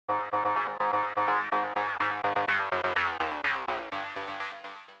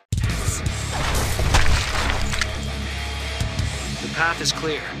path is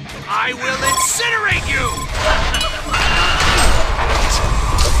clear. I will incinerate you!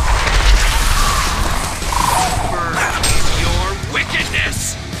 Burn your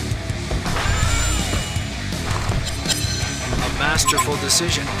wickedness! A masterful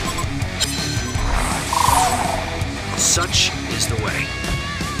decision. Such is the way.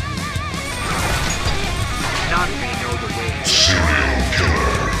 None may know the ways. Serial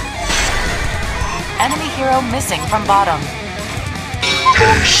killer. Enemy hero missing from bottom.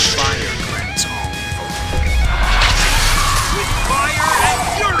 Haste. Fire cleanse all evil. With fire and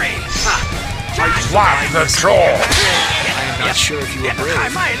fury! Lock the door. I am not sure if you were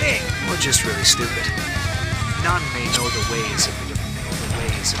brave or just really stupid. None may know the ways of the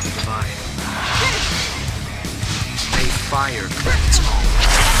divine. May fire cleanse all.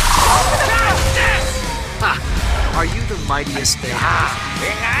 Ha! Are you the mightiest they have?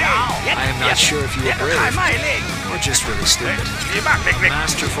 I am not sure if you were brave or just really stupid.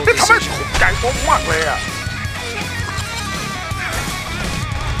 Masterful 你ทำไม decision. ถูกใจผมมากเลยอ่ะ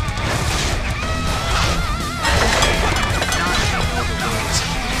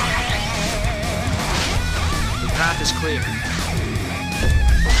The path is clear.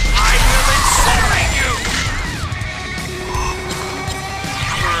 I will incinerate you!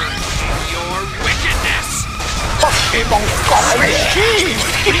 Burn your wickedness! 不希望講你知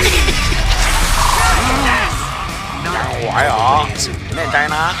ยังไหวเหรอแน่ใจ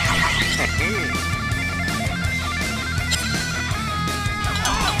นะ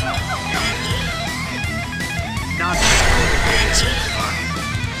Not the ways of the divine.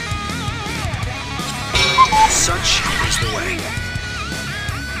 Such is the way.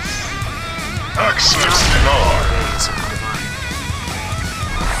 Access The denied. ways of the divine.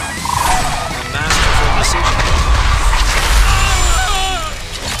 A masterful decision.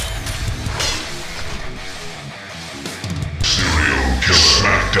 Serial killer.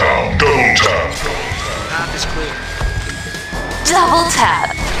 Smackdown. Double tap. The path is clear. Double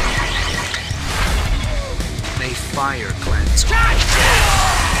tap. May fire cleanse all.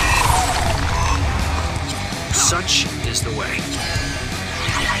 Such is the way.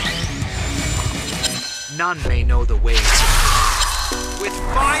 None may know the ways of the divine. With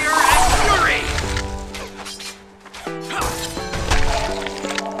fire and fury!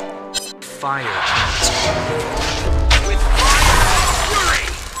 Fire cleanse all. With fire and fury!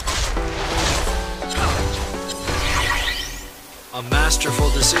 A masterful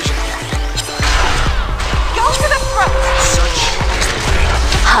decision. Go for the throat. Such is the way.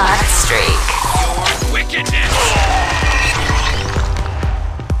 Hot streak. Your wickedness!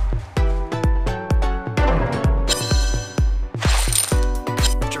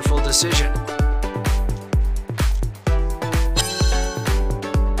 Masterful decision.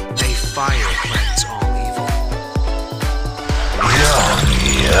 May fire cleanse all evil. I will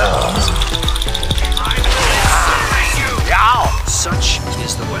incinerate you! ยาว Such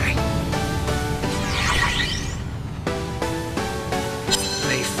is the way.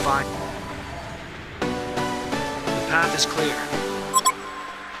 May fire. The path is clear.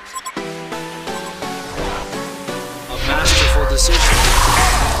 A masterful decision.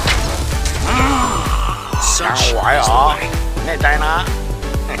 ยัง Such ไหว is เหร the อ way. แน่ใจนะ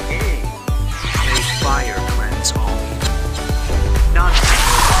May fire cleanse all evil. None may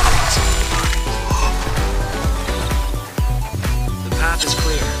know the ways of the divine. The path is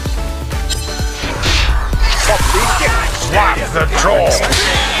clear. ป๊อบบี้เก็บ Lock the door.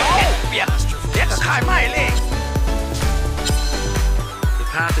 เดี๋ยวก็ขายไม่เลย The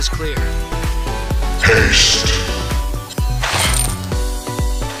path is clear. Haste.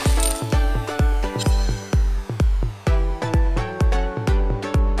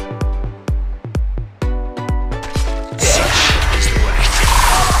 Such is the way.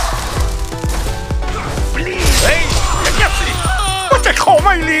 เฮ้ยอย่างเงี้ยสิว่าจะเข้าไ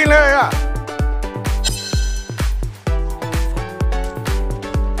ม่ลีเลยอ่ะ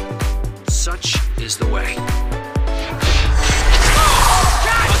Such is the way.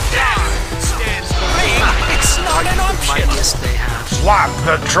 It's not an option Mightiest they have. Lock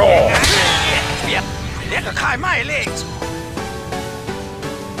the door. เดี๋ยวก็ขายไม่เลย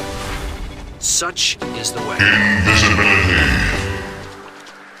Such is the way. Invisibility.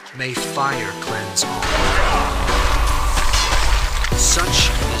 May fire cleanse all. Such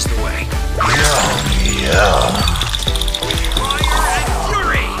is the way. Fire and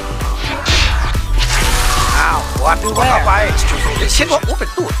fury! อ้าววัดดูเข้าไปคิดว่าอู้เป็น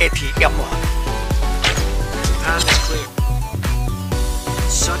ตู้ ATM เหรอ The path is clear.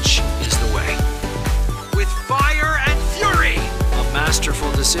 Such is the way. With fire and fury! A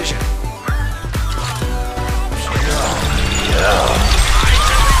masterful decision.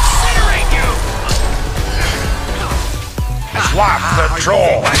 Lock the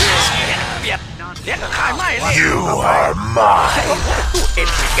door. เบียดเลี้ยงกับขายไม่เลย You are mine. ตู้เอ็น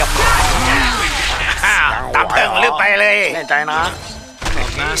เก็บตามเติงลืมไปเลยแน่ใจนะ A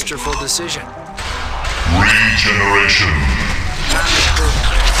masterful decision. Regeneration.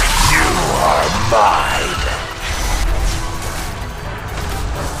 You are mine.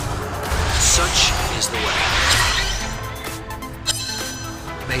 Such is the way.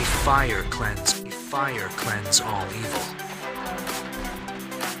 May fire cleanse all evil.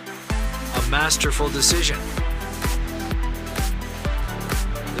 A masterful decision.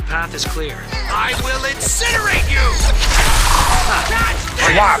 The path is clear. I will incinerate you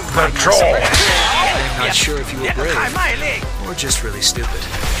Lock the door. I'm not sure if you เลี้ย were งกับขาย brave ไม่เลย or just really stupid.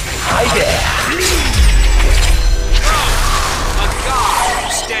 Hi there. A god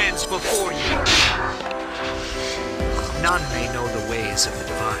stands before you. None may know the ways of the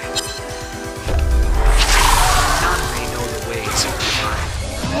divine. None may know the ways of the divine.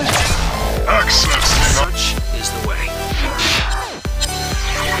 Access. Such is the way.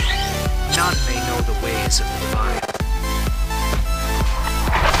 None may know the ways of the divine.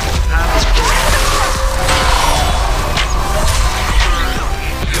 The path is clear.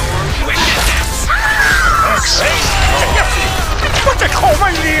 Your wickedness. Access. ก็จะเข้าไม่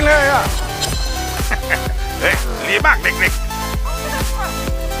ดีเลยอ่ะเฮ้ยดีมากเด็ก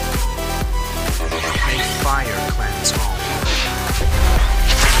May fire cleanse all.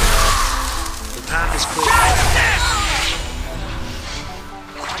 The path is clear. ๆ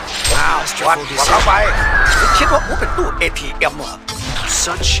อ้าววัดเข้าไปคิดว่าอู้เป็นตู้ ATM เหรอ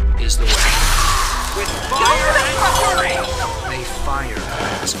Such is the way. With fire and fury. May fire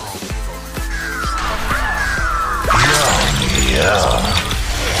cleanse all evil.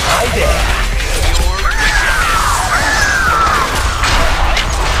 Hi there. Your wickedness.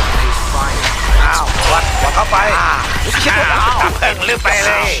 May fire อ้าววัดเข้าไปคิดว่าอู้เป็นตามเติงลืมไปเ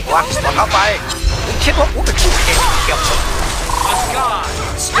ลยวัดเข้าไปคิดว่าอู้เป็นตู้ ATM เหรอ a god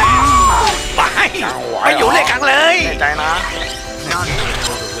stands. ไปอยู่เลยกันเลยแน่ใจนะ None may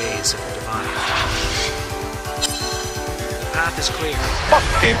know the ways of the divine. The path is clear. ปัก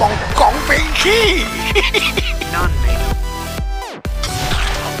ไอ้บองกองเป็นขี้ None may know.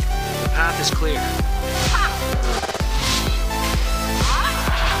 The path is clear.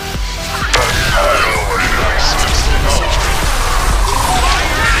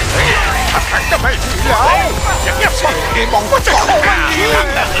 ทักจะไม่ดีแล้วอย่างเงียบสิไอ้บองก็จะเข้าไม่ดี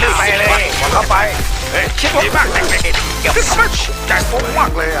ลืมไปเลยเข้าไปคิดว่าดีมากเด็กๆเดี๋ยวใจฟุ้งมา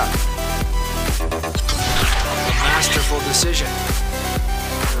กเลยอ่ะ A masterful decision.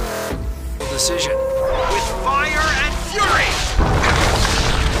 With fire and fury.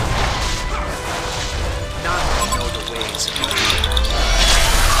 None may know the ways of the divine.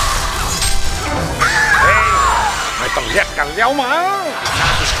 เฮ้ยไม่ต้องเรียกกันแล้วมั้ง The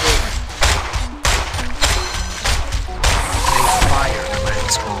path is clear. May fire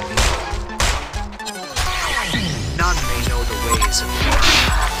cleanse all evil. None may know the ways of the divine.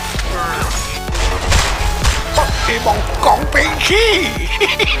 Burn. ปักไอ้บองกองเป็นขี้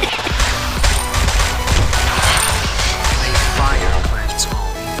May fire cleanse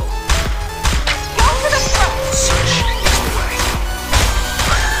all evil. Such is the way.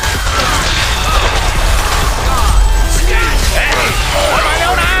 God stands. มาแล้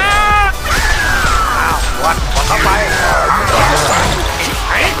วนะอ้าววัดเข้าไป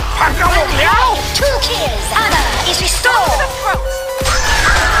ไอ้พังกระโหลกแล้ว Two kills. Honor is restored.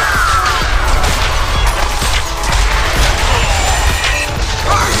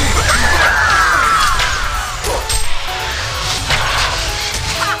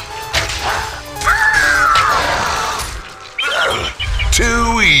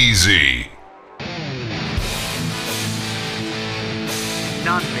 Too easy.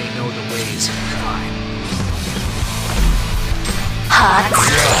 None may know the ways of the divine.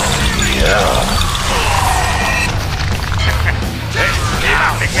 Hot.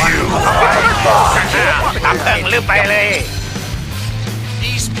 ตามเติงลืมไปเลย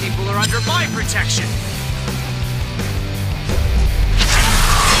These people are under my protection.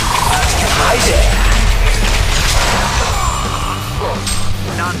 Hi there.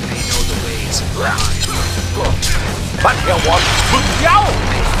 None may know the ways of the divine. บัดเดียววอนบึ้งเย้า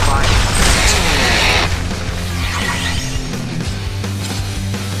May fire cleanse all.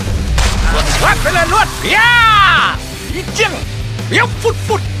 วัดไปเลยลวดย่าอีเจียงเดี๋ยว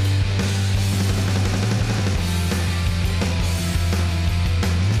ฟุด